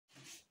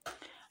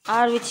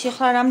არ ვიცი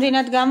ხა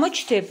რამდენად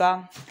გამოჩდება.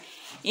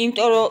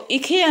 იმიტომ რომ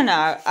იქიდან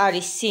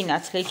არის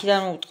სინათლე,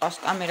 იქიდან უტყავს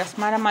კამერას,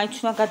 მაგრამ მაინც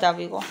უნდა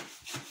გადავიღო.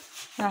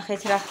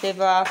 ნახეთ რა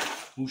ხდება.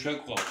 მუშა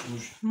ყავს,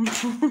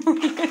 მუშა.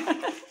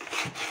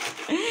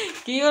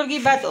 გიორგი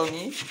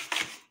ბატონი.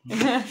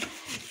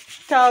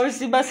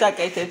 თავისი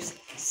მასაკეთებს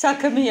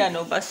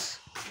საქმიანობას.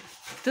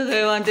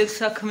 დღევანდელ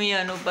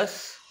საქმიანობას.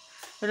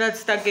 რაც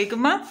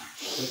დაგეგმა.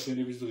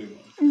 დასვენების დღეა.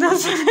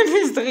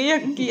 დასვენების დღეა,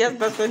 გიას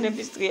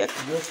დასვენების დღეა.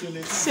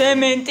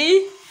 ცემენტი.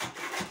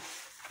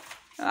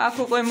 აქ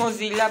უკვე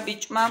მოზილა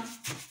ბიჭმა.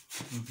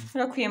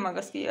 რა ქვია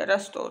მაგას გია,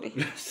 რასტორი.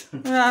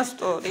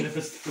 რასტორი.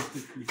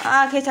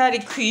 აქეთ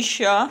არის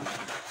ქვიშა.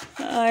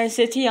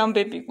 ესეთი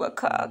ამბები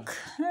გვაქვს აქ.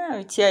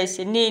 ვიცი, აი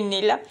ესე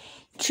ნენელა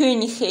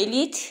ჩვენი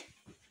ხელით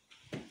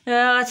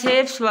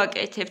რაღაცებს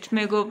ვაკეთებთ,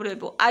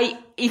 მეგობრებო. აი,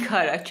 იქ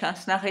არა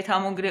ჩანს, ნახეთ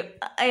ამონგრევ.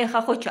 აი,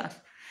 ახლა ხო ჩანს.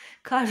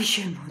 კარი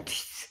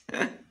შემოდის.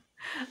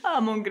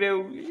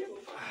 ამონგრეულია.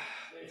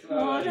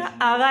 ora,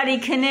 აღარ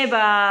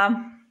იქნება.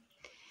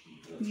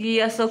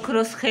 გიას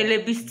ოქროს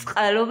ხელების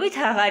წყალობით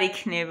აღარ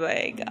იქნება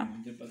ეგა.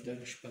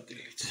 პატარა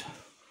შპატილიც.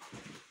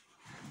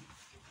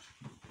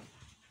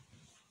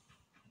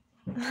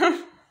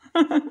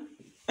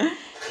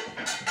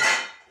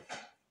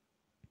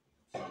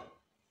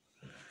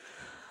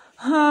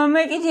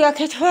 მე კიდე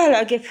აქეთ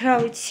ვალაგებ, რა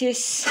ვიცი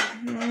ეს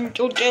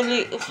ჭურჭელი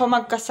ხომ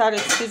აქ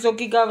გასარეცხი,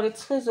 ზოგი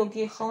გავრეცხე,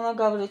 ზოგი ხომ უნდა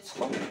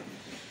გავრეცხო.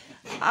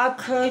 აქ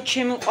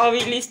ჩემი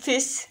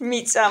ყვავილისთვის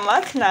მიწა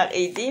მაქვს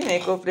ნაყიდი,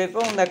 მეგობრებო,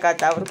 უნდა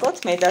გადავრგოთ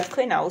მე და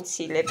თქვენ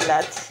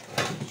აუცილებლად.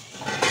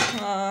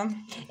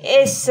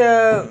 ეს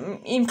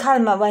იმ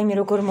ქალმა ვაიმე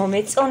როგორ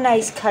მომეწონა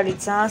ის ქალი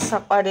ძალიან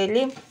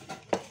საყვარელი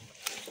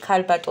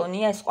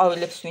ქალბატონია, ეს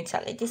ყვავილებს ვინც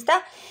აყიდის და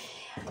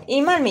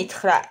იმან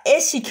მითხრა,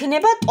 ეს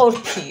იქნება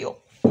ტორფიო.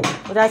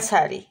 რაც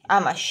არის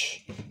ამაში,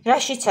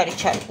 რაშიც არის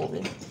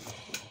ჩარგული.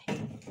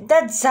 და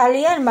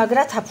ძალიან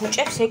მაგრად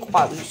აფუჭებს ეგ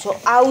ყვავილსო,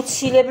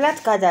 აუცილებლად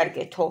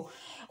გადარგეთო.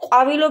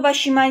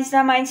 ყვავილობაში მაინც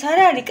და მაინც არ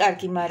არის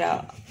კარგი, მაგრამ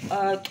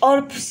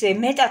ტორფზე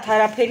მეტად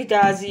არაფერი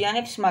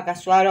დააზიანებს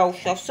მაგასო,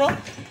 არაუშავსო.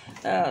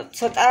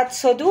 ცოტა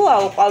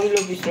ცოდუაო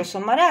ყვავილობის დროსო,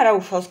 მაგრამ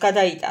არაუშავს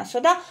გადაიტანსო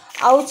და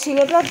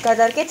აუცილებლად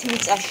გადარგეთ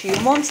მიწაშიო.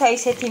 მომცა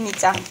ისეთი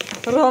მიწა,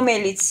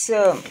 რომელიც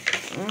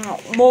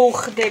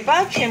მოუხდება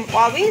ჩემ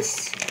ყვავილს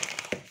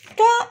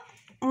და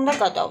უნდა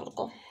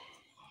გადავრგო.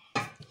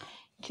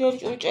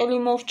 ჭურჭელი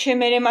მოვრჩე,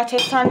 მე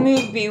მათთან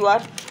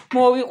მივბივარ,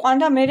 მოვიყვან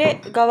და მე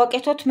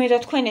გავაკეთოთ მე და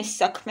თქვენ ეს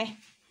საქმე.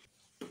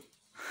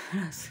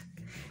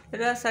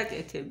 რა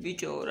საკეთებ,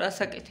 ბიჭო, რა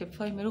საკეთებ,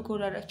 აი მე როგორ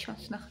არა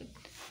ჩანს, ნახეთ.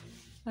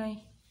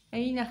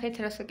 აი, ნახეთ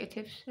რა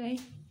საკეთებს, აი.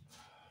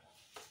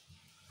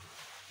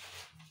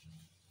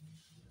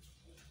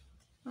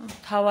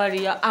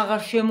 თავარია,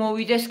 აღარ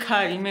შემოვიდეს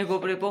ქარი,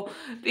 მეგობრებო.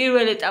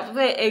 პირველ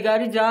ეტაპზე ეგ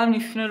არის ძალიან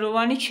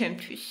მნიშვნელოვანი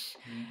ჩემთვის.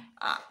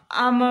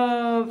 ამ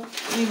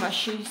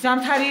იმაში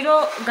ზამთარი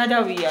რომ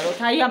გადავიაროთ,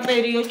 აი ამ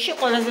პერიოდში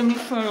ყველაზე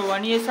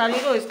მნიშვნელოვანი ეს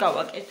არის რომ ეს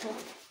გავაკეთო.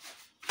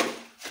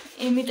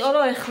 იმიტომ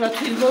რომ ეხლა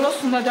თვითბოლოს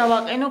უნდა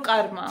დავაყენო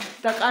კარმა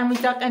და კარმის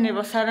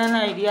დაყენებას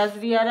არანაირი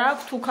აზრი არ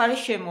აქვს, თუ ქარი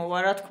შემოვა,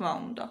 რა თქმა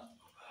უნდა.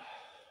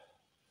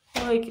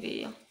 აი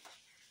კრია.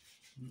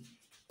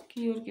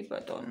 გიორგი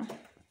ბატონო.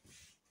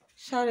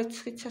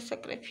 სარეცხით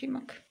სასაკრეფი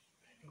მაქვს.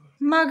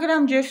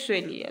 მაგრამ ჯერ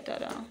სველია და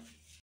რა.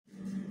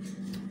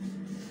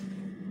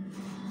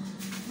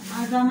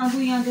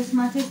 აღმაგვიანდეს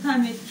მათთან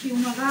მეთქი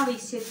უნდა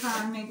გავისეთ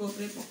არ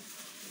მეგობრებო.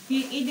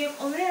 ვიყიდე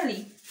ყოველი.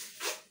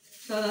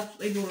 სადაც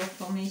წიგურობ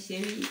ხომ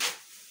ისევი.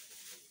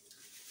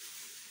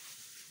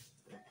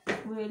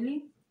 ყოველი.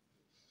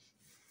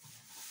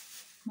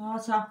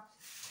 რაღაცა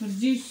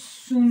რძის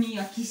სუნი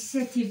აქვს,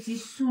 ისეთი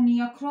რძის სუნი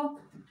აქვს, რომ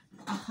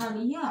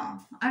ახალია.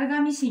 არ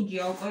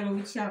გამისინჯია უკვე რო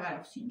ვიცი აღარ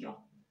ავსინჯო.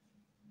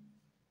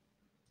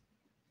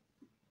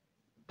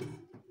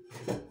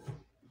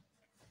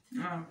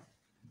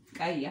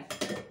 კაია.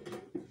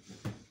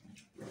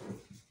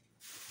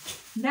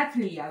 და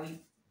ქლიავი.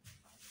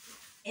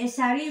 ეს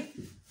არის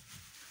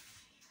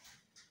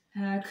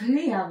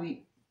ქლიავი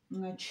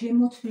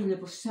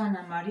ჩემოთმილებო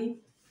სანამ არის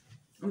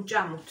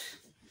უჭამოთ.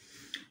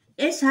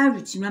 ეს არ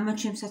ვიცი, მამა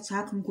ჩემსაც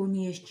აქ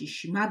მგონი ეს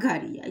ჯიში,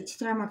 მაგარია,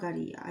 იცით რა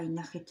მაგარია, აი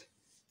ნახეთ,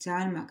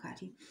 ძალიან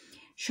მაგარი.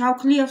 შავ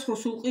ქლიავს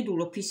ხოს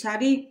უყიდულობ, ის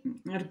არის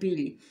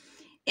რბილი.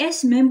 ეს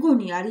მე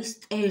მგონი არის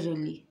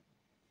სტერლი.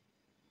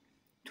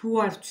 თუ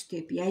არ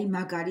ვცდები, აი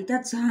მაგარი და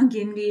ძალიან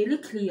გემრიელი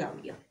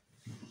ქლიავია.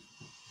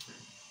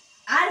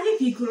 არ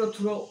ვიფიქროთ,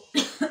 რომ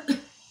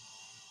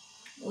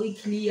ой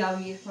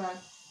ქლიავი ხა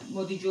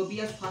მოდი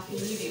ჯობია სხვა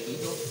ხილი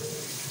ვიყიდო.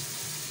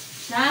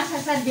 ძალიან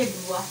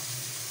სასარგებლოა.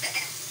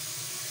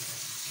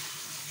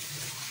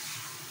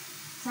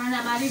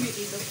 სანამ არის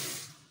ვიყიდო.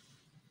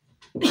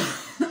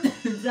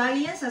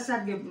 ძალიან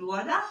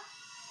სასარგებლოა და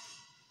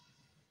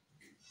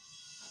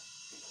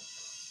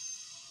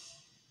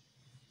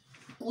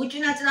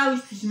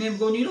კუჭნაწლავისთვის მე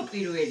მგონი რომ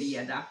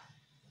პირველია და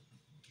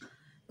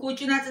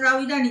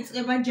კუჭნაწლავიდან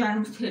იწყება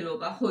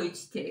ჯანმრთელობა, ხო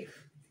იცით ეგ.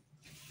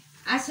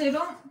 ასე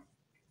რომ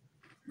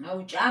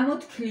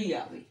ჭამოთ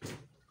ქლიავი.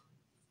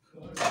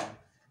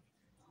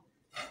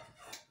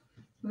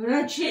 რა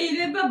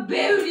შეიძლება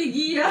ბევრი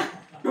გია.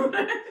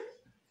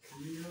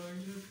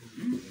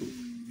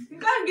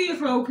 კარგი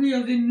ხლა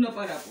უქლიავზე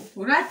ნულაპარაკო.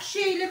 რა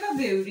შეიძლება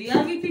ბევრი?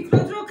 არ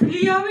ვიფიქროთ რომ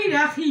ქლიავი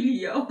რა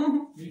ხილიაო.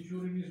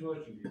 მიჩურინის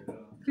ვაჭია რა.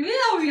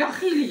 ქლიავი რა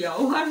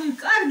ხილიაო. არ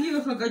კარგი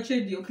ხა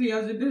გაჩედიო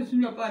ქლიავზე ბევრს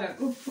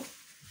ნულაპარაკო.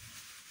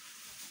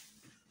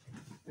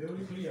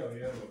 ბევრი ქლიავი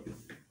არ ვარ.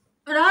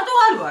 რატო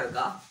არ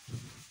ვარგა?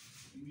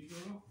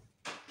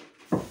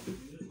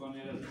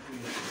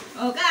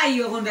 კაი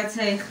ოღონდაც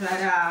ეხლა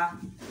რა.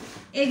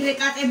 ეგრე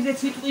კატებზე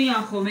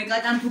ციტყვიან ხოლმე,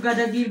 კატამ თუ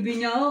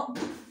გადაგირბინაო,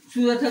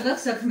 სულათა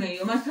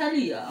გასაქმეიო,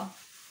 მართალია?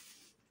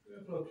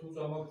 ეხლა თუ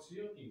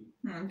წამაქცია კი.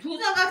 თუ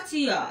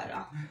წამაქცია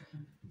არა.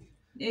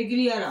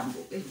 ეგრე არ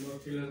ამბობე.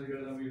 მართლაზე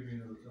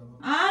გადამირბინა რომ.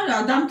 არა,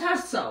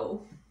 დამთარსაო.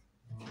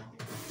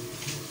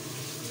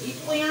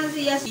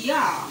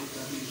 იტყვიანზეა.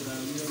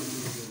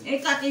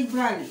 ეკატის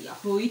ბრალია,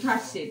 ხო,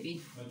 ითარსები.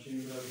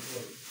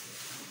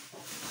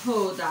 ხო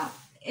და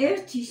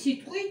ერთი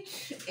სიტყვით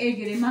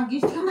ეგრე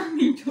მაგის თქმა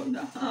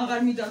მინდოდა.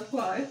 აღარ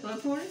მიდათხვა ეხლა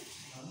თორე.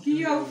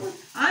 გია უკვე.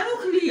 ანუ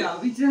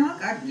ქლიავი ძალიან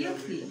კარგია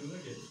ქლიავი.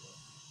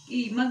 კი,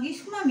 მაგის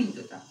თქმა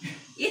მინდოდა.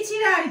 იცი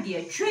რა არგია,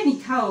 ჩვენი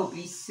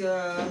თაობის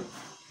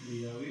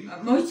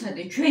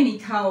მოიცადე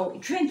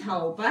ჩვენ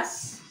თაობას.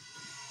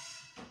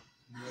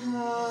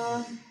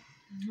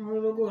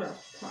 როგორ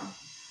თქვა?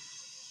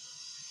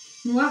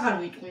 ნუ აღარ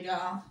ვიტყვი რა.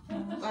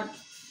 კარგი.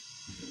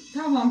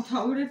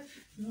 დავამთავრებ.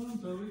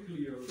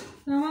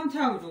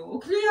 დავამთავრო.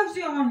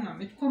 ქლიავზე აღარ უნდა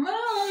მეთქვა,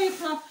 მაგრამ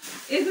ეხლა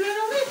ეგრე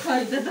რომ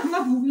მეთქარი და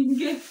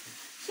დამაბულინგე.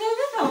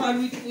 საერთოდ აღარ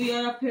ვიტყვი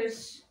არაფერს.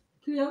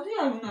 ქლიავზე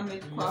არ უნდა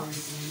მეთქვა.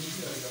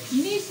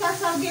 მის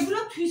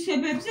სასარგებლო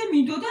თვისებებზე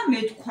მინდოდა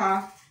მეთქვა.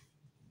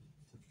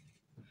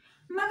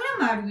 მაგრამ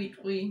არ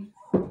ვიტყვი.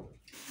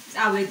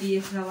 წავედი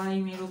ეხლა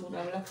ვაიმე როგორ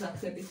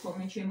ავლაფლაფები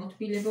ხოლმე ჩემო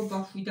თბილებო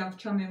ბავშვი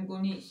დამრჩა მე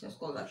მგონი ისა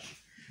სკოლაში.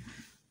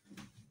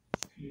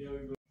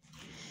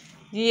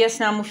 დიას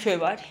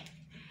ნამუშევარი.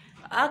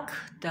 აქ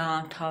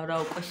დაამთავრა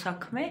უკვე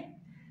საქმე.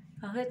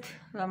 აღეთ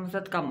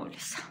რამოდად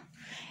გამოლესა.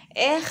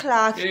 ეხლა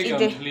აქ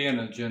კიდე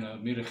მთლიანად ჯანა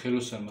მერე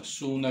ხელოსანმა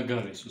სულ უნდა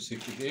გარესოს ეგ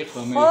კიდე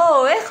ეხლა მე ხო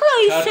ეხლა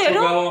ისე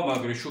რომ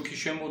გავამაგრე შუქი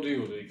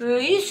შემოდიოდა იქ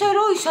ისე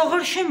რომ ის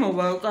აღარ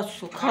შემოვა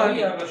კაცო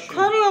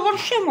ხარი აღარ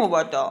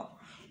შემოვა და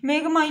მე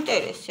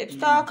მაინტერესებს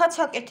და აქაც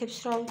აკეთებს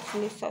რა ვიცი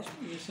ესას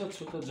ისა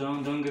ცოტა ძალიან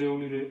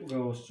დანგრეული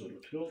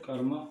გავასწოროთ რომ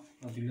კარმა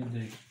ადილა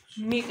დაიგოს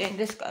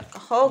მიყენდეს კარგა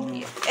ხო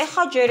გია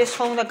ეხლა ჯერ ეს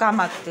ხო უნდა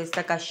გამაგდეს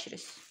და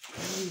გაშრეს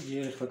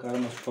ჯერ ეხლა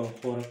კარმას ხო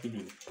რა კიდე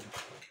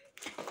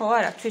ხო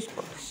არა თვის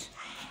პოქს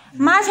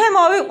მათე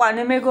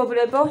მოვიყვანე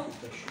მეგობრებო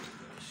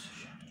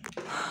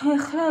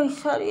ეხლა ის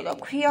არის რა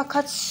ქვია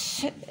კაც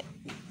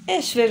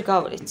ეს ვერ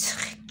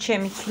გავრიცხი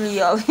ჩემი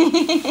ქლიავი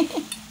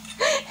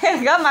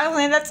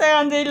გამაგზნდა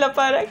წერანდელი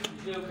ლაპარაკი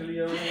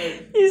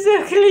ისე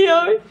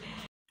ქლიავი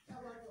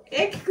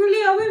ეგ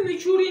ქლიავი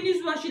მიჩურინის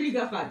ვაშილი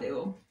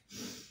გახადეო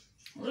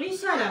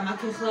ის არა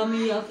მაგ ეხლა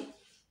მიაკი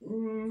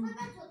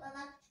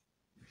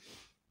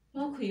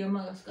რა ქვია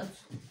მაგას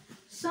კაცო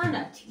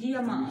სანათი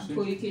გიამა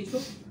ხო იქით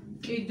რომ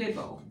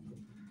ჭირდებაო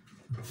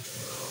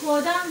ხო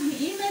და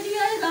იმედი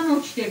არის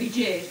გამოჩდები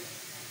ჯერ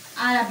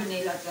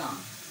არაბნელადა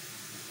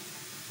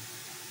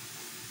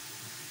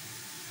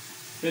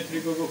პეტრი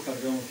გოგო ხარ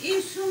გამო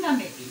ის უნდა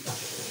მეკიდა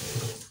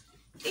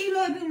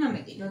კილოები უნდა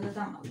მეკიდა და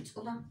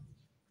დამავიწყდა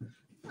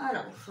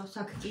არა უშავს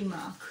აქ კი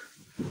მაქვს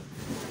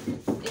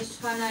ეს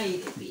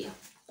ფანაირებია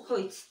ხო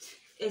იცით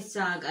ეს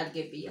ძალიან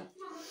კარგებია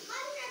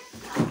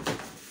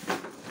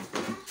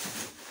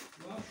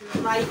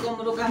მაიკომ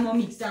რო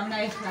გამომიგზავნა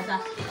ეხლა და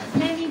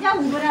მე მინდა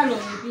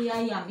უბრალოები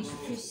აი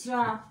ამისთვის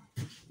რა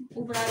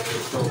უბრალოდ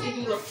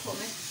შევიდულობ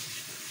ხოლმე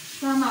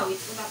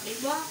გამავიწყდა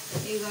ყიდვა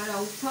ეგ არა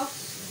უთავს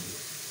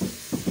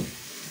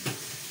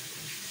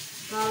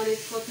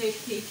გავრიცხოთ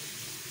ერთი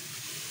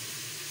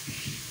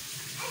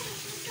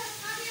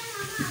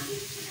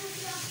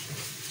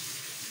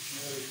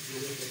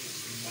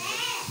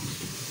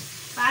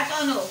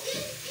ბატონო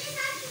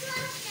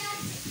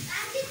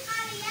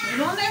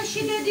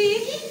რომელში დედი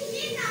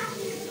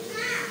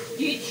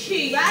გიჩი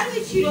არ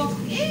ვიცი რომ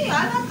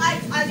არა კაი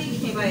წყალი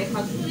იქნება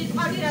ეხლა სული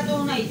წყალი რატო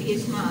უნდა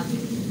იდგეს მათ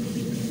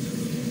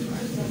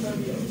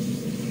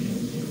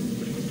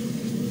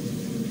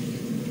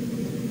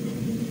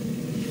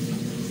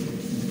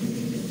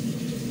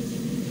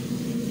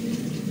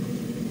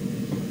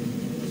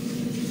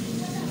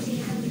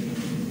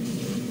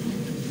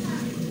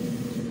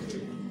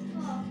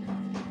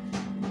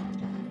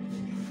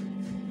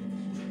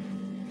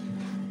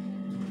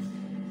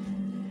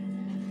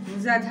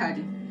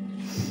ზათარი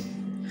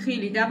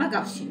ხილი დამა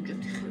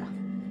გავსინჯოთ ხლა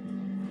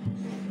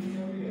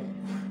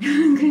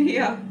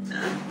გია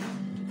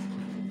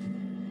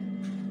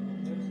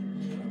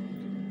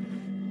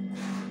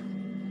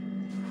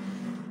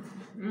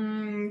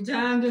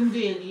ძალიან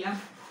გემბელია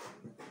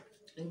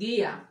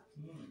გია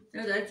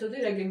რა დაიცოდე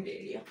რა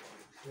გემბელია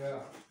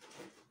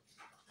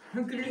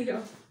გია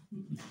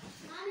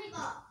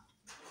მამიკო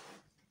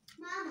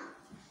მამა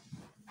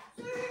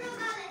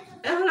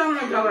ეხლა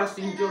უნდა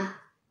გავასინჯო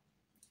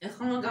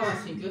ეხლა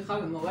გავასინჯო ეხლა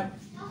მოვარ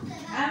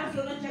არა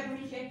სულ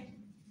ჩაგმიშე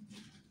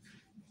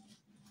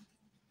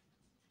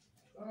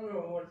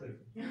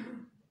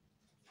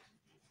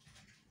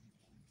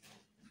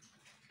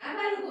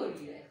აბა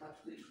როგორია ეხლა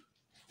თქვი?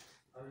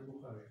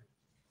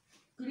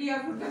 გრია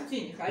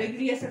ფურგაცინი ხარ,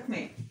 გრია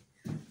საქმე.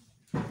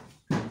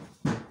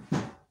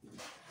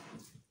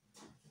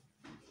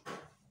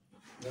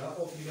 რა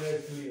ყოფილი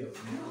ერთია.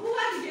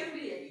 უარი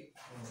გემრიელი.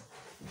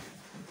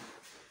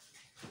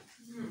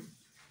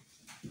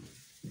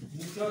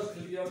 მუშას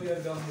ხლიავი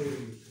არ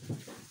გამოერია.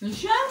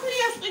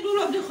 შამფრიას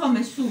ყიდულობდი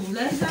ხოლმე სულ,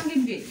 ეს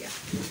გამგებია.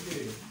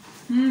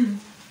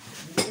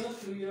 მუშას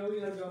ხლიავი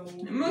არ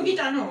გამოერია.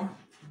 მოგიტანო.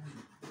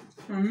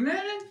 მე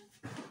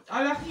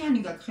ალახიანი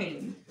გაქვს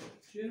ხელები.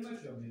 შენ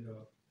მაჩამი რა.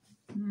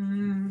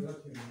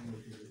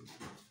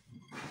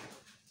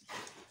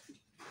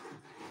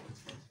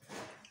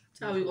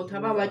 წავიღოთ,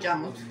 აბა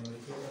ვაჭამოთ.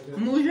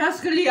 მუშას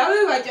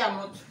ხლიავი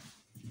ვაჭამოთ.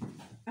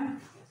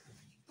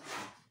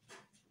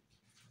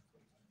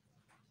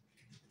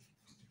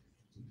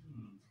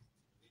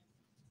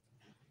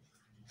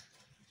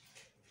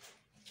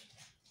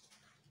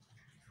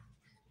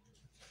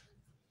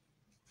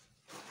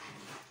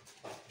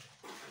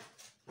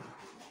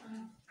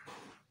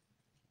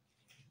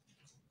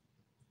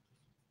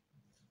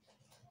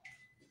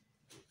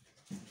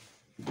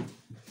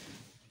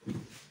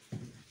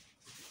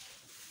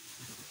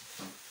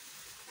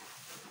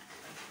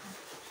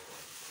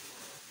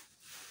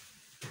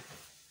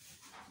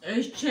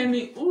 ეს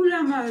ჩემი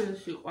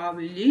ულამაზესი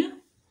ყვავილი.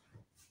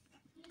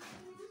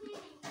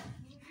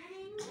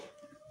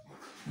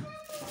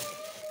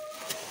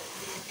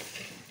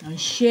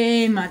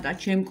 შემატა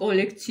ჩემ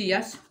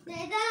კოლექციას.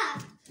 დედა.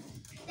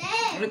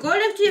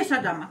 კოლექციას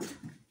ადამათ.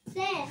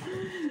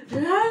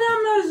 რა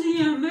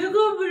ლამაზია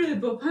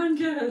მეგობრებო,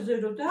 ფანჯარაზე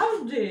რო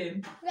დავდე.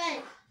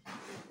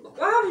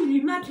 ყვავილი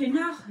მათე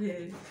ნახე.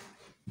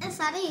 ეს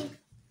არის?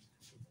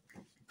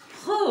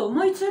 ხო,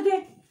 მოიცადე.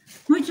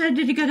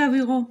 მოიცადე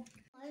გადავიღო.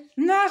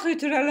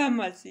 ნახეთ რა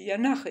ლამაზია,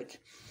 ნახეთ.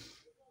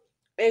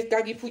 ეს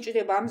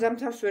გაგიფუჭდება ამ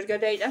ზამთარს ვერ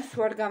გადაიტანს, თუ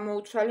არ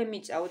გამოუცვალე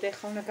მიწაოდ,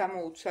 ეხლა უნდა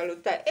გამოუცვალოთ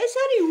და ეს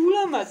არის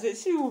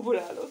ულამაზესი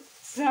უბრალოდ.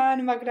 ძალიან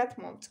მაგრად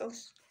მომწონს.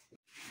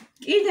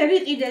 კიდე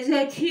ვიყიდე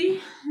ზეთი,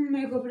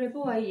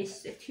 მეგობრებო, აი ეს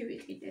ზეთი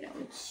ვიყიდე რა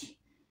ვიცი.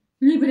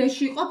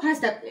 ლიბრეში იყო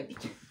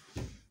ფასდაკლებით.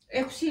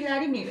 6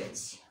 ლარი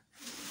მივეცი.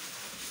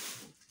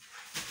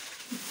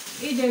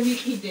 კიდე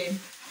ვიყიდე.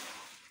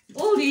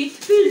 ორი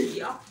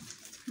თბილია.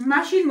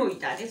 მაშინ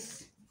მოიტანეს.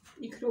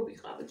 იქ რო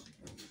ვიყავი.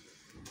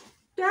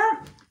 და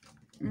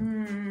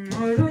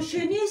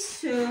როშენის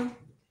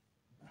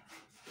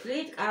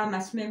ლიტკა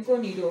ამას მე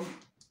მგონი რომ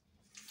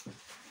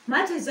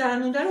მათე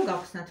ძალიან უნდა რომ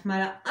გავხსნათ,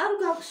 მაგრამ არ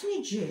გავხსნი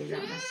ჯერ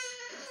ამას.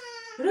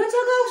 როცა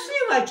გავხსნი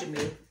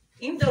ვაჭმე,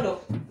 იმიტომ რომ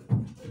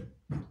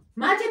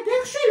მათე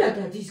ფეხშელა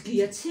დადის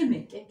გია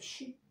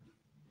ცემენტებში.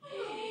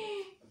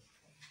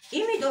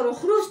 იმიტომ რომ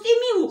ხრუსტი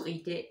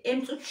მიუყიდე, ემ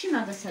წუთში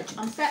მაგას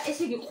აჭამს და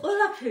ესე იგი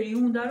ყველაფერი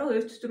უნდა რომ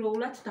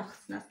ერთდროულად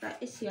დახსნას და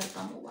ესე არ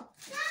გამოვა.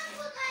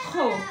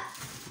 ხო.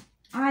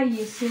 აი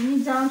ესენი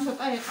ძალიან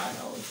ცოტა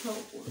ეყარაო,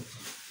 ჩაუყურეთ.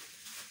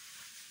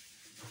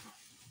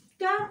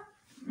 და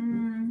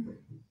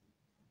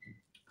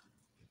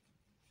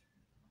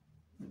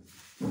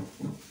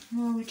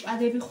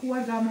ჭადები ხო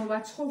არ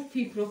გამოვაცხო,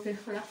 ვფიქრობ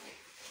ეხლა.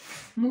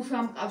 მუშა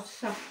მყავს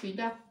სახლში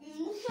და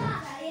მუშა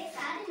არა, ეს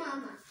არის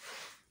მამა.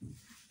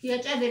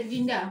 ჭადები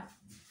გინდა?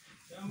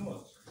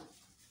 გამოვაცხო.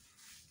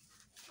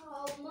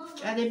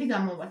 ჭადები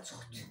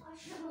გამოვაცხოთ.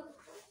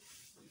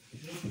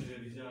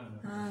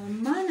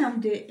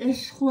 მანამდე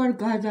ეს ხო არ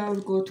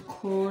გადავდგოთ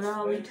ხო, რა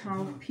ვითომ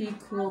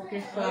ვფიქრობ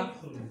ეხლა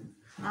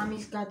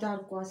ამის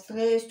გადარგვას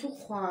დღეს თუ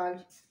ხვალ.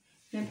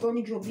 მე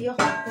მგონი ჯობია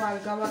ხვალ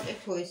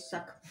გავაკეთო ეს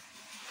საქმე.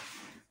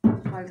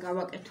 ხვალ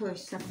გავაკეთო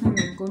ეს საქმე,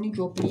 მე მგონი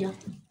ჯობია.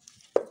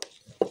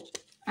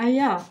 აი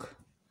აქ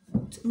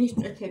წვნის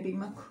წეთები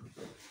მაქვს.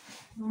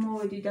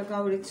 მოვედი და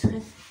გავრეცხე.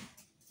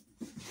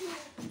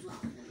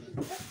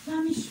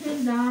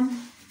 დამისვენდა.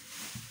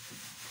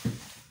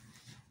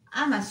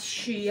 ამას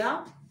შია,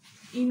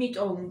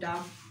 იმიტომ უნდა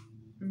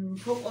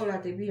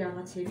შოკოლადები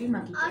რაღაცები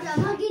მაგიტო. არა,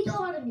 მაგიტო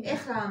არ მინდა.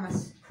 ეხლა ამას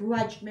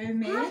ვაჭმევ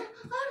მე.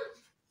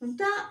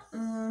 და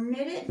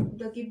მე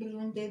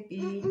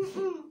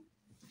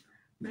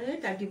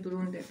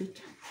დაგიბრუნდებით.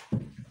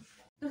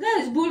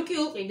 დღეს ბულკი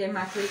უყიდე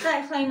მათე და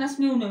ეხლა იმას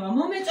მიუნება,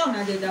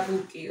 მომეწონა დედა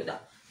ბულკიო და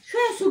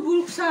შენ სულ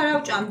ბულკს არ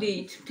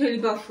ავჭამდით, მთელი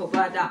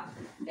ბავშვობა და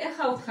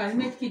ეხლა უთხარ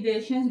მე კიდე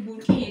შენს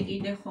ბულკი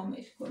იყიდე ხომ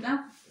ეს ხო და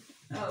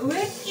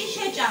ვერც კი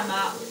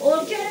შეჭამა,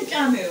 ორჯერ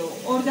ჭამეო,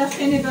 ორ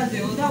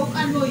დასვენებაზეო და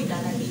უკან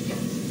მოიტანა კიდე.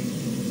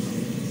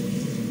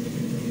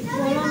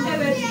 ბოლომდე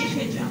ვერც კი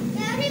შეჭამა.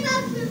 მე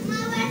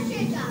ვერ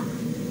შეჭამ.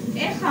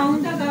 ეხლა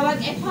უნდა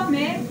გავაკეთო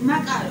მე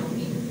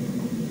მაკარონი.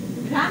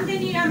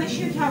 რამდენი რამე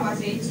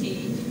შეთავაზე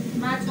იცით?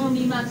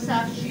 მაწონი მაქვს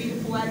სახში,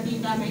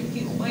 ხუარგინდა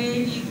მეთქი,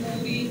 ყველი,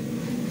 პური.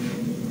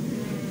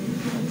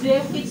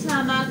 ძეხვიც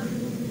ამაქვს.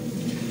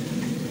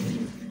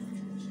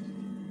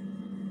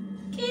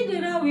 კიდე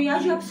რავი,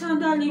 აჟაბ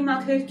სანდალი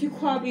მაქვს, ერთი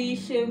ქვავი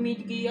ისევ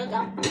მიდგია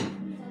და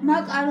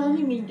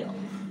მაკარონი მინდა.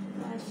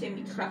 ასე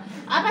მითხრა.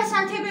 აბა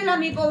სანთებელა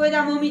მიპოვე და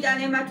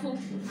მომიტანე მათუ.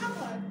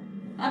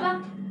 აბა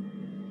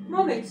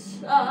მომეც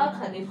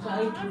ახადებს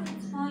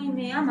აი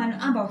მე ამ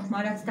ბავშვმა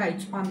რაც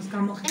დაიწყო ამის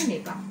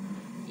გამოყენება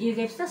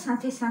იღებს და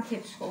სანთეს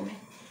ხოლმე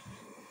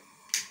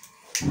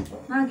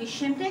მაგის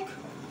შემდეგ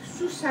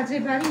სულ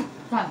საძებარი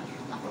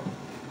გამიხდა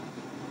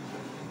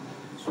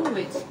სულ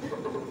ვეცი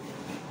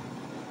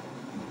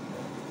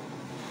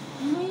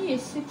მე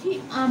ესეთი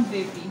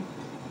ამბები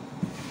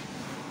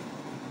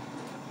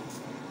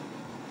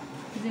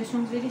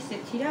ზესონძერი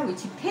ესეთი რა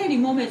ვიცი ფერი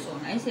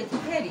მომეწონა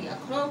ესეთი ფერი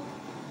აქვს რომ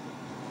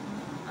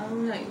არ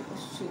უნდა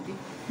იყოს ცუდი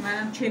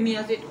მაგრამ ჩემი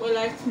აზრით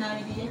ყველა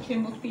ერთნაირია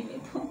ჩემო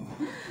თბილებო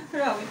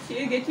რა ვიცი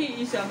ეგეთი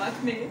ისა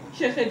მაქვს მე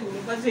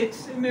შეხედულება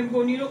ზეთს მე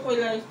მგონი რომ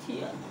ყველა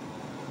ერთია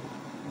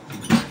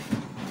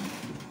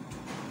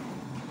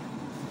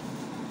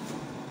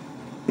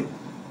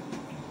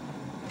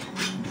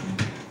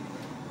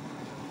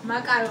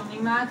მაკარონი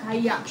მაქვს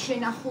აი აქ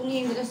შენახული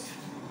იმ დღეს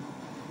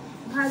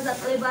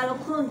გაზაკლება რო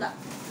ქონდა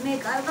მე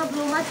კარგად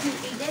ბლომად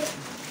ვიყიდე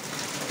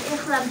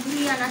ეხლა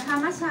მთლიანად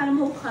ამას არ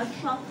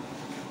მოვხარშავ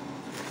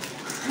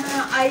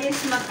აი ეს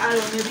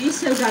მაკარონები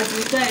ისევ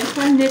გაგვიდა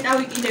ეხლა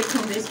ნეტავი კიდე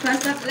ქონდეს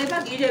გაზაკლება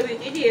კიდე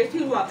ვიყიდი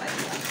 1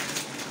 8-ია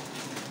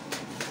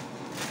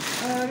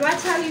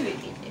 8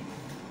 ვიყიდე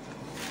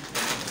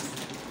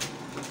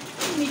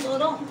იმიტომ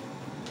რომ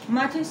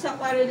მათი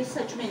საყვარელი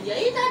საჭმელია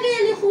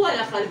იტალიელი ხო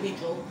არა ხარ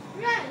ბიჭო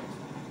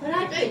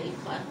რა ჭედი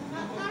ხარ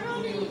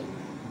მაკარონი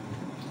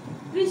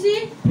ვიზი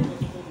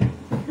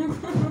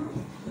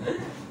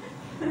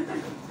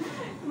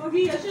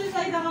მოგია შენ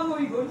საიდან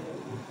გამოიგონ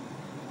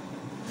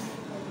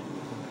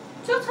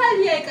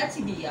ცოცხალია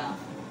ეკაცი გია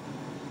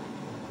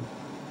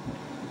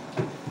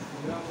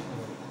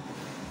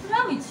რა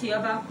ვიცი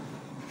აბა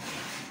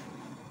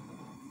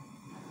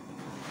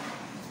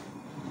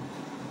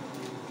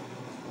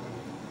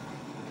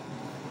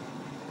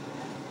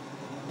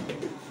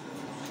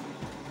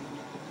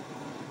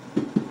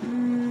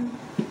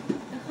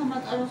ახლა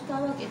მაკარონს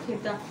გავაკეთებ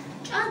და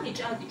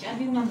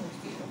ჭადი უნდა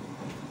მოვსდირო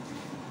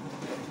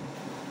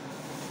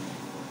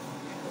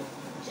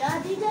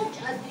ჭადი და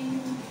ჭადი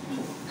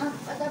აქ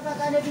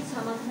პატაპაკანებიც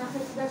ამაქვს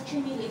ნახეთ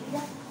დარჩენილები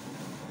და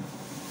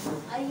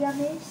აი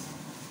ამეს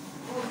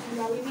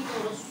ოდნავ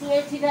იმიტომ რომ სულ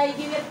ერთი და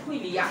იგივე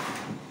ფქვილია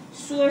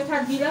სულ ერთ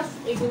ადგილას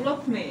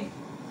ვყიდულობ მე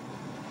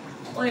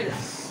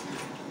ყველას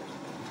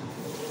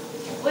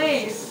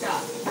და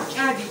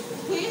ჭადი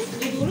ფქვის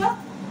ვყიდულობ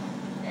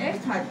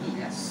ერთ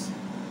ადგილას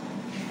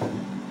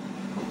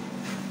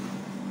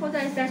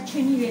ხოდა ეს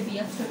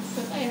დარჩენილებია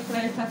ცოტა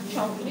ეხლა ერთად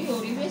ჩავყრი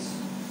ორივეს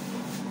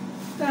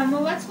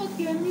გამოვაცხოთ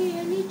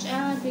გემრიელი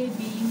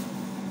ჭადები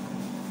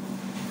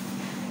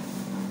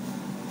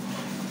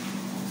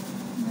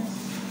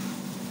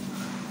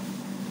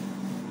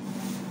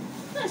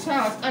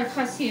შავად კარგ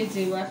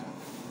ხასიათზე ვარ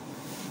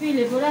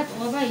თბილებო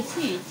რატოა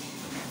იცით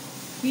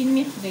ვინ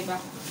მიხვდება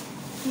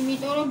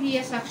იმიტომ რომ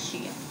გია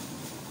სახშია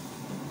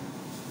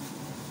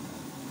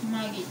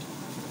მაგით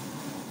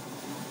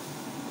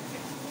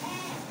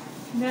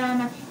და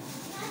მაგით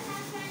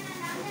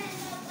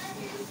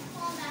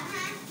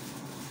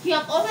გია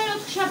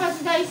ყოველდღე შაბათს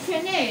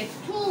დაისვენებ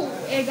თუ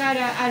ეგ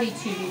არ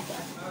იცი ვიდა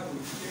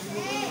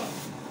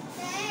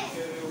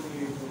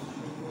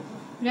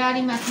რა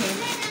არის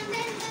მათი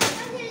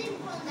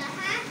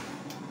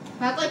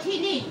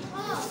გაკვეთილი?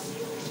 ხო.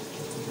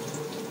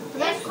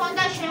 ეს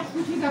ხონდა შენ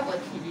ხუთი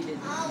გაკვეთილი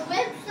დედა. აუ,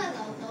 ვერცა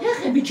გავდო.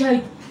 ეხები ჩაი,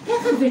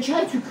 ეხებზე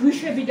ჩაიცვი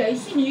ქვიშები და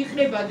ისინი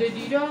იხრება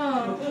დედი რა.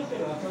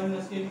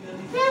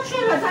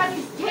 ფეხშევა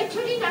არის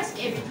თეთრი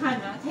ნასკები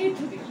ხანა,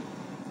 თეთრი.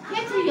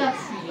 თეთრი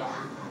აცვია.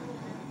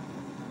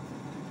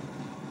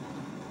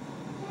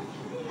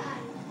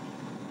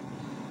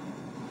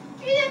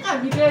 კიდე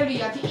კარგი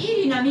ბევრია,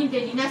 ირინა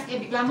მიმდენი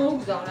ნასკები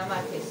გამოუგზავნა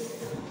მათეს.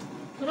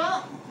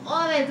 რომ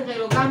ყოველ დღე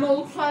რომ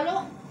გამოუცვალო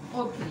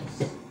ოფლის.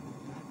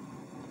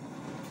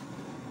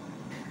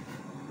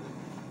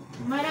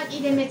 მაგრამ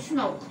კიდე მეც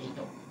უნდა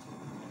უყიდო.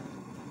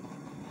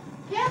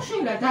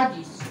 ფეხშევა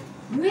დადის.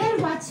 ვერ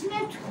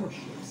ვაცმევთ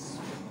ქოშებს.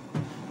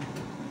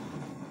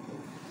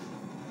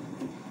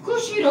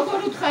 ქოში როგორ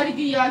უთხარი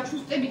გია,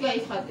 ჩუსტები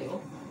გაიხადეო.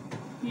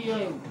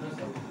 იაი.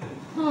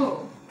 ხო.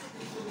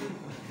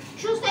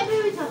 ჩუსტები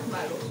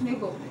ვითახმაროს,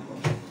 მეგობრებო.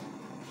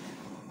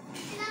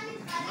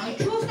 აი,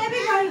 ჩუსტები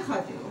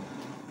გაიხადეო.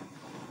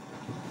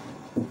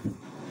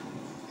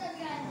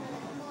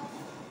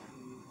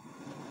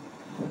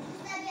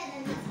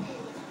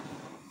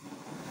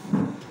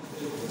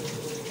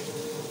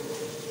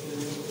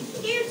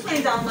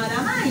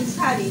 მაგრამ მაინც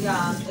არის რა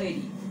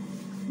ამტვერი.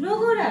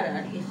 როგორ არ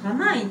არის ხა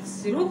მაინც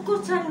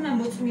როგორც არ უნდა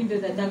მოწმინდო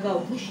და დაგავ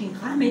გუშინ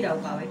ღამე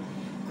დავყავე.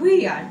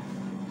 გვიან.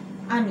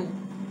 ანუ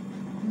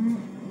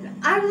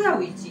არ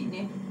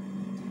დავიძინე.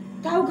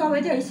 დავგავე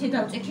და ისე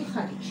დავწექი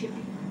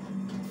ხარიჩები.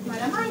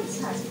 მაგრამ მაინც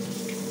არის.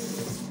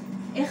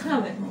 ეხლა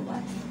ვერ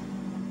მოვალ.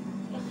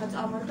 ეხლა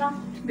წავალ და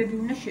ბები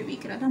უნდა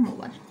შევიკრა და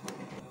მოვალ.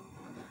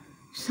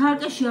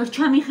 სარკეში არ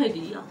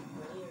ჩამიხედია.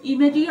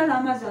 იმედია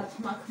ლამაზად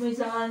მაქვს მე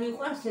ძალიან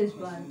მიყვარს ეს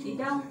ბანტი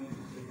და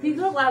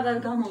ვიგრო კარგად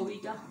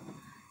გამოვიდა.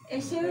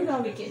 ესევე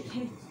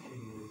გავიკეთე.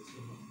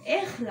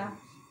 ეხლა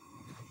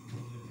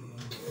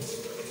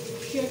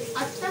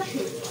შეწყად და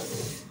შევწყად.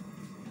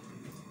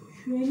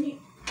 ჩვენი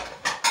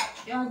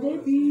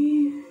ჭადები.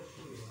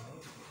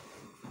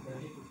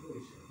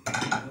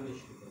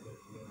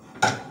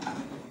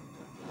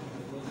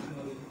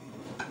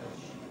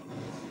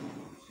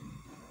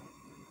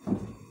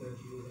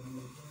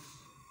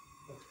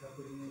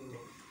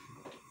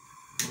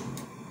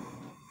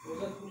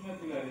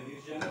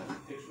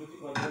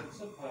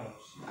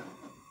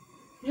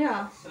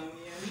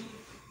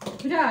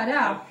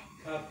 რა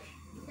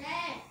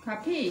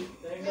კაფი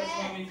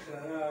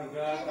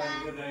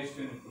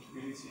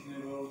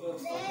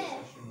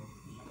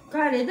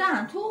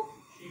გარედან თუ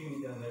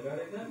შიგნიდან და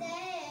გარედან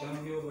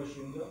გამგეობაში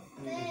უნდა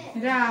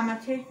რა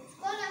მათე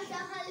სკოლაში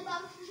ახალი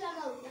ბავშვი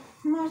შემოვიდა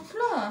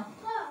მართლა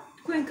ხო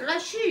თქვენ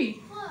კლასში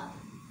ხო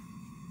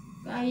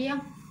გაია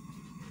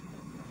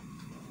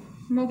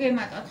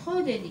მოგემატათ ხო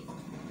დედი ხო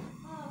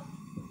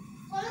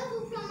ხოლმე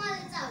უფრო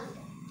მალე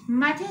წავიდა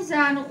მათე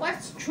ძალიან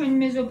უყვარს ჩვენ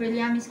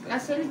მეზობელი ამის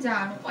კლასელი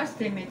ძალიან უყვარს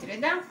დემეტრე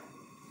და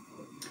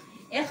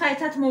ეხა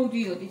ერთად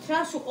მოვდიოდით რა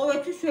სულ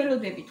ყოველთვის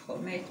ველოდებით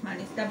ხოლმე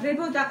ერთმანეთს და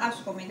ბებო დაყავს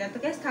ხოლმე და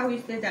დღეს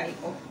თავის დედა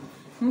იყო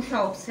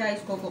მუშაობს რა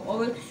ის გოგო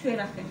ყოველთვის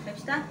ვერ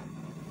ახერხებს და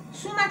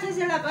სულ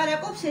მათეზე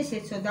ლაპარაკობს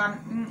ესეცო და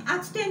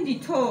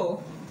აცდენდითო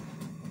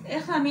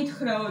ეხა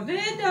მითხრაო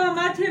დედა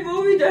მათე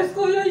მოვიდა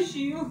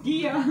სკოლაშიო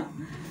გია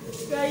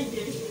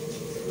გაიგე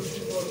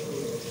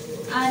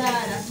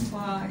არა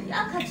სხვა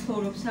აქაც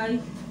ცხოვრობს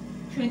აი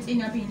ჩვენ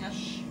წინა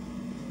ბინაში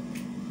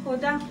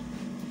ხო და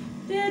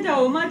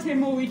დედაო მათე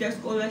მოვიდა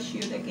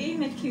სკოლაშიო და კი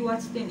მეთქი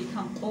ვაცდენით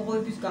ამ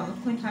ყოღოების გამო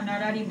თქვენთან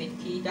არ არის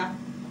მეთქი და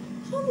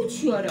ხო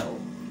ვიცი არაო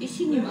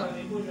ისინი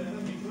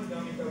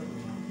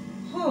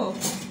ხო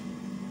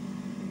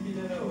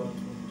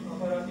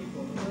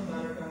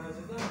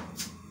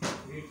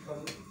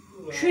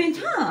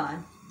ჩვენთან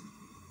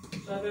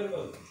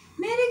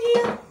მე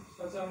რეგია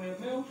საწამლეთ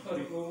მე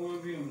უთხარი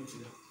ყოღოები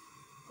ამიწია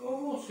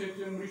ყოღო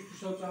სექტემბრისთვის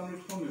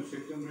საწამლეთ ხომე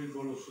სექტემბრის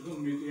ბოლოს და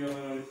მეტი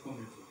აღარ არის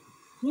ხომე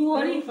ნუ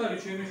არის ხარი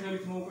ჩემი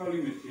ხელით მოვკალი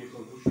მეთქი ხო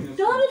გუშინას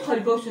და არ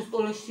ხარი ბავშვს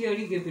სკოლაში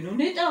არიგები რომ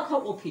ნეტა აქ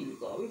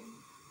აყოფილიყავი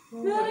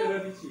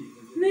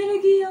მე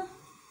რეგია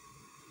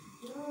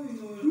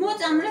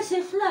მოწამლეს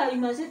ეხლა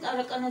იმაზე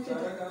ტარაკანაზე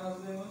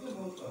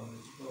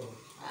მოწამლეს ხო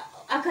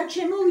აქაც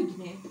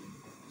შემოვიდნენ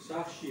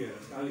სახში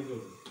არა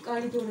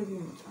კალიდორები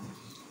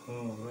მოწამლეს ხო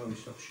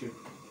რავი სახში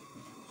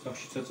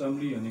სახში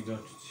საწამლიანი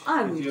გართიცი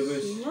არ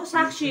ვიცი ნუ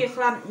სახში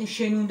ეხლა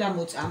შენ უნდა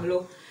მოწამლო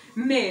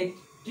მე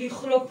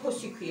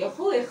დიხლოფოსი ქვია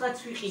ხო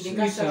ეხაც ვიყიდე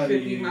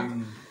გასაშვები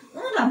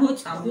მაქვს უნდა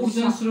მოწამლო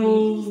ხურდანს რო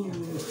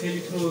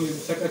ხელით რო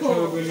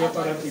საკაჩავებელი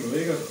აპარატიო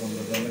ეგაც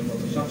ხონდა და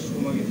მე სახში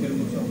რომ მაგითერ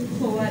მოწამლო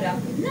ხო არა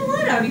ნუ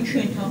არ არის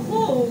ჩვენთან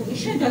ხო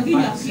შენ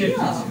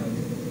დაგინახია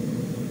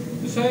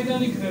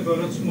საიდან იქნება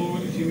რაც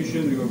მოვიდით იმის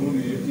შემდგომ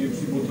გონი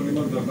 1-6 ბოთოლი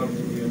მაგ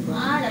დახარჯულია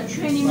არა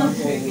ჩვენი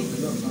მახვევით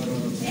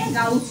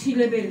ეგ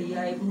აუცილებელია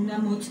ეგ უნდა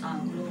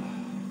მოწამლო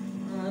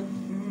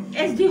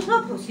ეს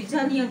დიხლოფოსი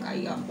ძალიან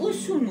კაია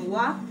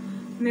უსუნოა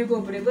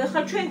მეგობრებო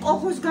ეხლა ჩვენ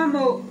ყოხოს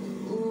გამო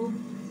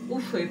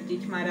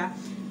უშვებდით მაგრამ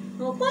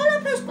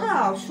ყველაფერს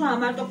ყავს რა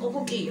მარტო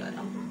ყოხო კი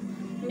არა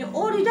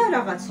ორი და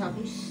რაღაც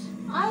არის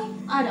აი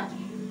არა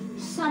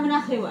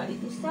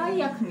სამნახევარიდის და აი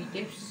აქ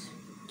მიდევს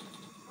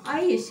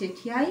აი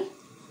ესეთი აი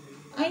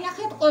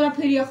ნახეთ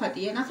ყველაფერი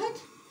ახატია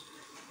ნახეთ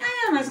აი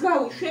ამას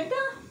გავუშვებ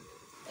და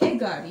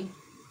ეგ არის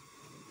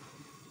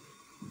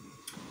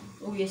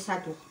უი ეს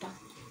ადუხდა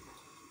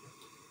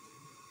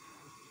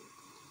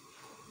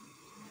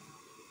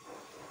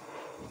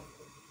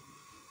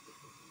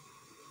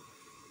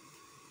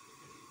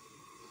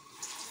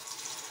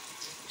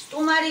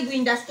სტუმარი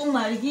გვინდა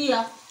სტუმარი გია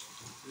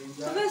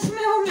დღეს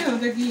მეომეო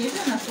და გია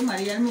და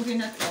სტუმარი არ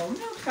მოგენატრაო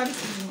მე ხარი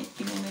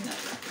კინეთი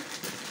მომენატრა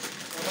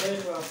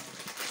აბა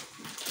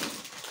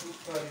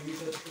უხარი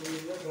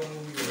ვიტაცულია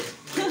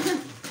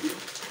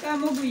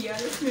გამოვია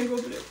ეს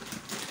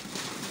მეგობრებო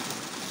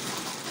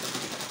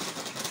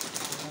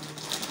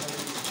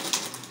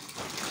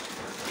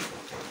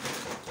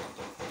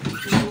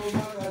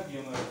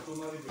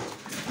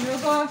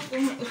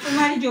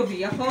სტუმარი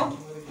ჯობია ხო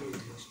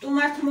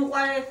სტუმართ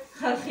მოყარე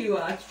ხალხი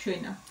ვართ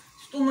ჩვენა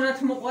სტუმრად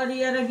მოყარი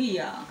არა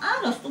გია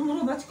არა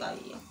სტუმრობაც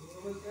კაია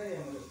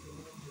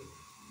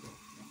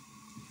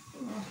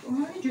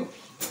სტუმარი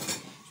ჯობია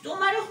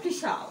სტუმარი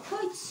ღვთისაო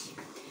ხო იცი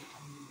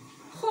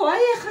ხო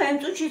აი ახლა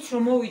ამ წუთშიც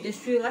რომ მოვიდეს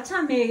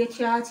ვიღაცა მე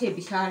ეგეთი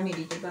რაღაცების არ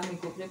მერიდება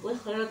მეგობრებო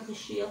ახლა რა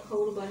დღეშია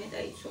ხაურბანი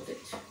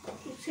დაიცოდეთ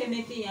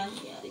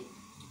უცემეტიანი არის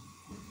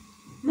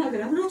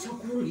მაგრამ როცა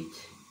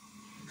გულით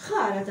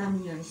ხარ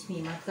ადამიანის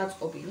მიმართ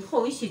გაწყობილი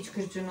ხო ისიც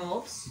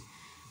გრძნობს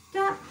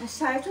და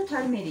საერთოდ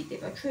არ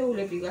მერიდება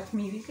ჩვეულებრივად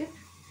მივიღებ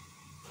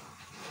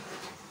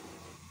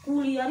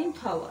გული არის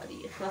მთავარი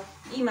ახლა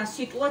იმას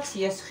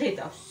სიტუაციას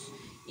ხედავს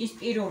ის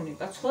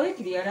პიროვნებაც ხო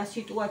ეგრეა რა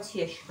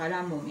სიტუაციაში ხარ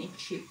ამ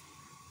მომენტში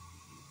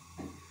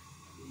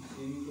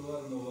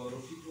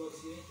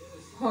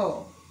ხო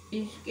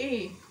ის კი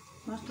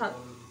მართლა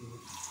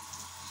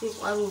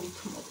სიყვარულით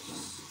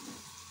მოდის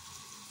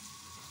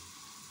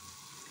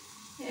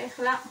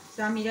ეხლა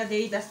ზამირა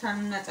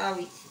დეიდასთან უნდა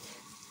წავიდეთ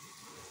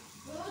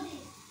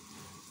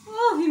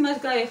იმას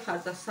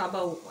გაეხარდა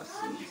საბა უყვარს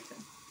იმასთან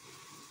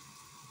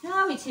რა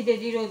ვიცი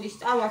დედი როდის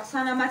სწავლობ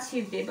სანამ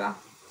აცივდება.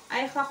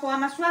 აი ხა ხო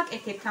ამას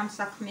ვაკეთებთ ამ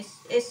საქმეს.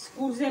 ეს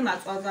გულზე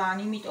მაწვა ძალიან,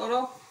 იმიტომ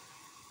რომ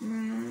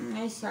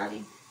ეს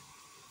არის.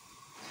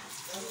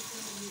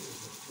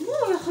 ნუ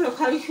ახლა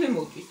ხარი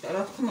შემოდის და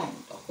რა თქმა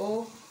უნდა, ხო?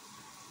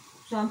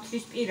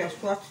 ზამთრის პირას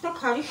ვართ და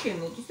ხარი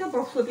შემოდის და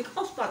ბავშვები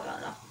ყავს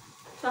პატარა.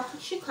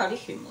 სახლში ხარი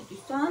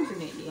შემოდის, ძალიან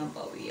ძნელი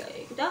ამბავია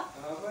ეგ და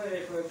აბა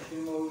ეხლა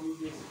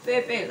შემოვიდეს.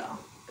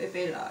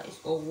 პეპელა ეს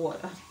ოღო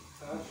არ არის.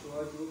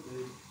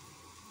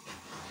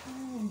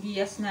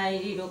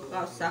 გიასნაირი რო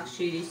ყავს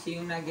სახლში ისი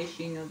უნდა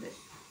გეშინოდეს.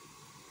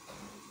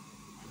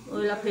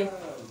 ყველაფერი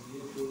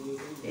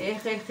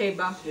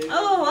ეხერხება.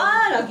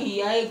 არა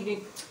გია ეგრე.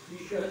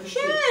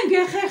 შენ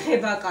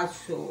გეხერხება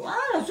კაცო.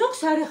 არა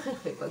ზოგს არ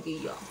ეხერხება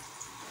გია.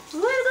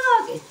 ვერ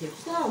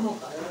გააკეთებს და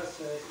მოკარა.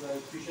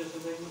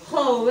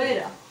 ხო,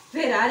 ვერა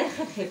არ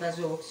ეხერხება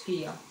ზოგს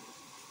გია.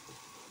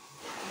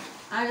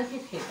 არ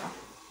ეხერხება.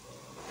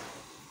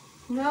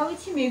 რა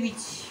ვიცი, მე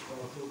ვიცი.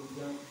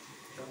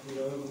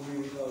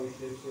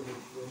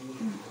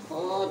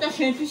 ხო, და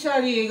შენთვის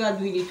არის ეგ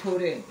ადვილი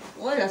თორე.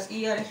 ყველას კი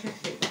არ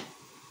ეხერხება.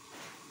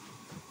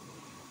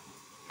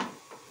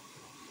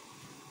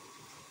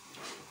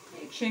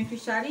 ეგ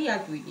შენთვის არის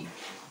ადვილი.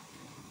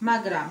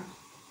 მაგრამ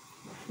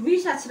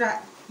ვისაც რა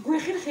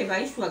გვეხერხება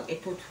ის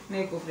ვაკეთოთ,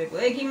 მეგობრებო.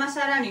 ეგ იმას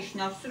არ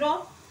ანიშნავს, რომ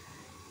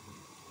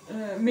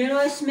მე რო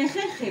ეს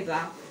მეხერხება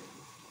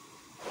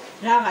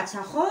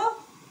რაღაცა, ხო?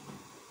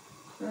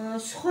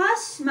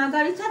 სხვას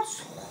მაგალითად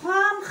სხვა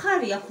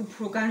მხარი აქვს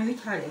უფრო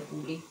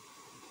განვითარებული.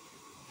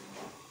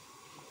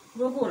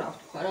 როგორ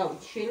ავთქვა, რა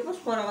ვიცი, შეიძლება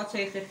სხვა რაღაცა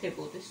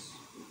ეხერხებოდეს.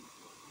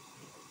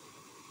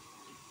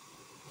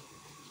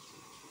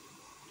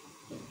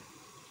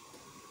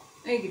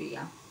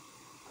 ეგრეა.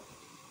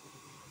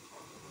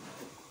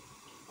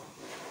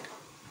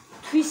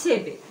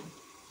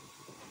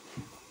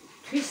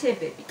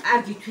 თვისებები,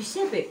 კარგი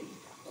თვისებები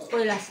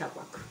ყველას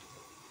აქვს.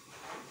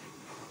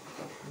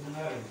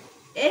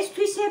 ეს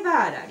თვისება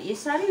არ არის,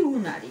 ეს არის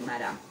უნარი,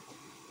 მაგრამ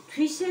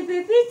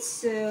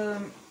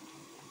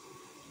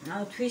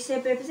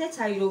თვისებებზეც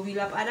აი რო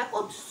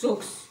ვილაპარაკოთ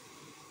ზოგს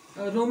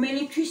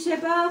რომელი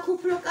თვისება აქვს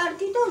უფრო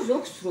კარგი და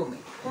ზოგს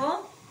რომელი, ხო?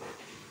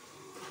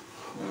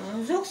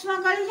 ზოგს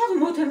მაგალითად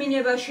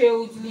მოთმინება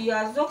შეუძლია,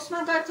 ზოგს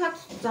მაგალითად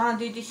ძალიან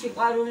დიდი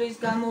სიყვარულის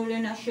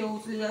გამოვლენა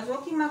შეუძლია,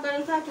 ზოგი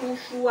მაგალითად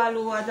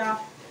უშუალოა და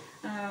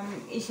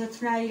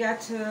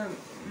ისეთნაირად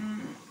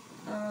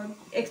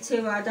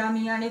ექცევა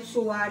ადამიანებს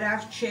არ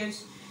არჩევს.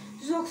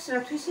 ზოგს რა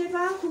თვისება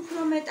აქვს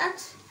უფრო მეტად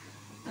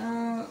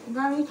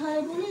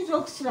განვითარებული,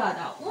 ზოგს რა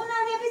არა.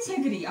 უნარებიც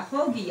ეგრეა,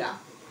 ხო გია?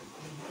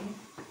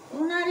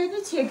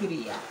 უნარებიც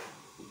ეგრეა.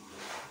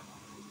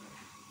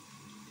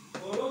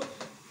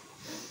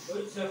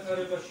 ოც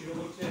სახარებაში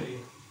როგორ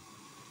წერია?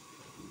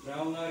 რა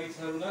უნარიც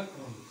არ უნდა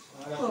გქონდეს,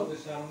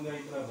 არასოდეს არ უნდა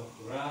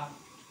იტრაბახო, რა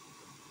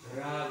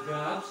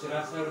გაქვს,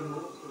 რაც არ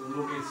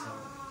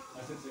მოგეცავა.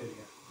 ასე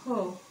წერია. ხო,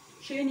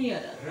 შენი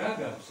არ არის. რა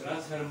გაქვს,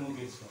 რაც არ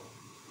მოგეცავა.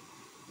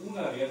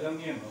 უნარი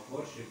ადამიანმა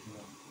ხوار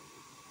შექმნა.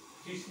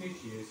 ის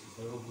ნიჭია ეს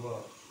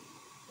როგორ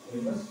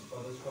ეს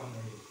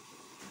სხვადასხვანაირი.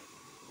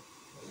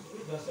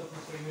 ეს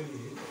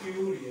დასაფასებელია,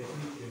 თეორია ეს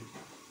ნიჭია.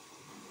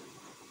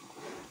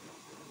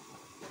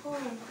 ხო.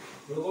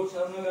 როგორც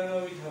არ უნდა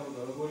განავითარო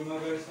და როგორი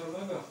მაგარის არ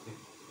უნდა გახდე.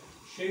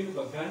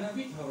 შეიძლება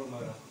განავითარო,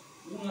 მაგრამ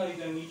უნარი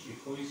და ნიჭი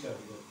ხო ის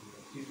არის და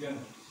ის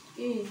განავითარო.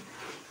 კი.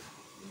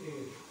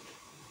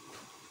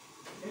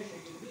 ეს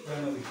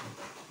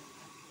განავითარო.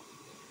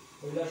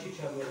 ყველაში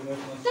ჩაბერმე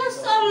მას. და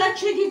სწავლაც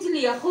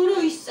შეგიძლია, ხო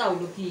რომ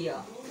ისწავლო გია.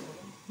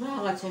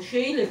 რაღაცა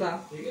შეიძლება.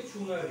 ეგეც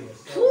უნარია.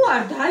 თუ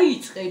არ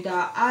დაიწყე და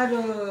არ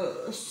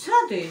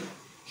სცადე,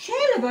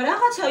 შეიძლება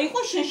რაღაცა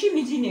იყოს შენში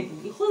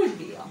მიძინებული, ხო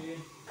ეგია?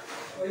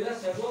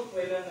 ყველას აქვს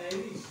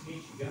ყველანაირი ის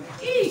ნიჭი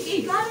განავითარო. კი,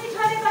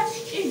 განვითარებაც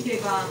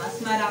სჭირდება ამას,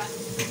 მაგრამ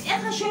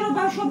ეხლა შენ რო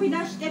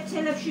ბავშვობიდან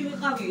სტეპსელებში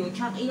ვიყავიო,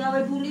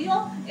 ჩაყილავებულიო,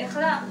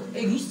 ეხლა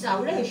ეგ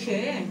ისწავლე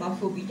შენ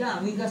ბავშვობიდან,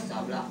 ვინ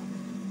გასწავლა?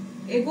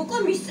 ეგ უკვე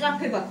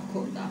მისწრაფება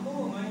გქონდა. ხო,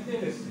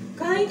 მაინტერესებს.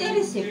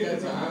 გაინტერესებდა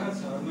ძალიან.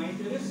 რაღაცა არ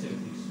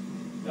მაინტერესებს.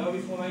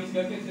 დავის ხომ ის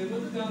გაკეთებდა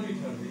და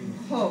განვითარდა.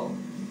 ხო.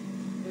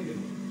 ეგრე.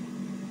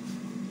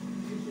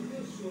 ეს უკვე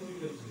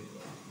სულილებზეა.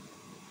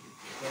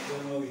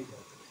 განვითარდა.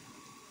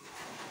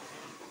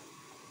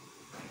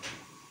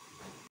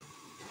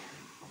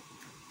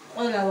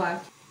 ყველა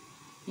ვართ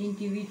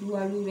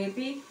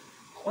ინდივიდუალურები,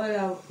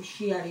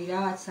 ყველაში არის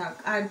რაღაცა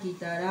კარგი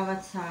და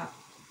რაღაცა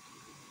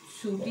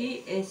ცუდი,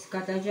 ეს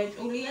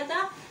გადაჯაჭულია და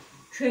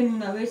ჩვენ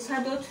უნდა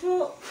ვეცადოთ,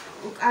 რომ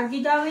კარგი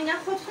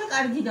დავინახოთ და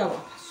კარგი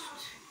დავაფასოთ.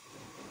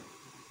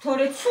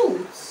 თორე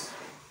ცუდს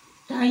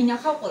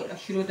დაინახავ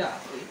ყველაში, რომ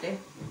დააკვირდე.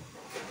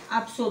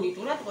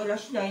 აბსოლუტურად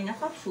ყველაში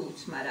დაინახავ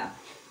ცუდს, მაგრამ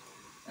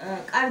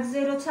კარგზე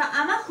როცა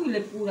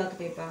ამახვილებ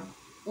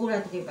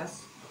ყურადღებას,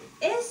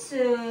 ეს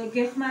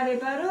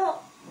გეხმარება, რომ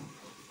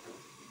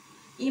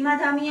იმ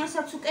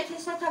ადამიანსაც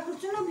უკეთესად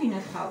აგრძნობინო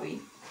თავი.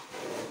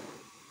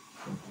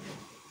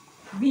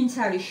 ვინც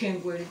არის შენ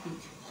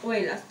გვერდით,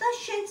 ყველას და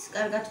შენც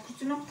კარგად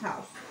გრძნობ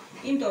თავს.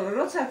 იმიტომ რომ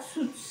როცა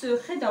ცუც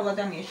ხედავ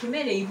ადამიანში,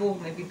 მე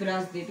იბოღმები,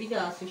 ბრაზდები და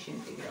ასე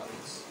შემდეგ რა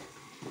ვიცი.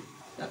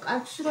 და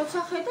კარგს როცა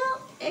ხედავ,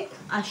 ეგ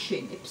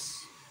აშენებს.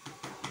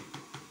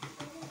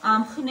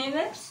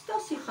 ამხნევებს და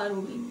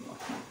სიხარული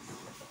მოაქვს.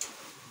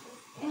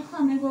 ეხლა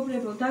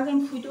მეგობრებო,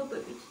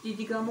 დაგემშვიდობებით,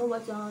 დიდი გამოვა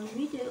ძალიან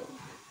ვიდეო.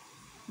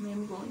 მე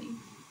მგონი.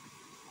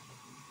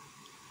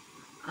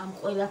 ამ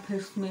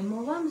ყველაფერს მე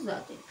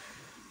მოვამზადებ.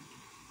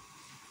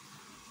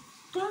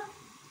 და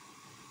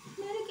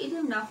მე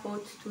კიდევ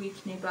ნახოთ თუ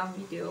იქნება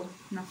ვიდეო,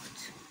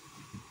 ნახოთ.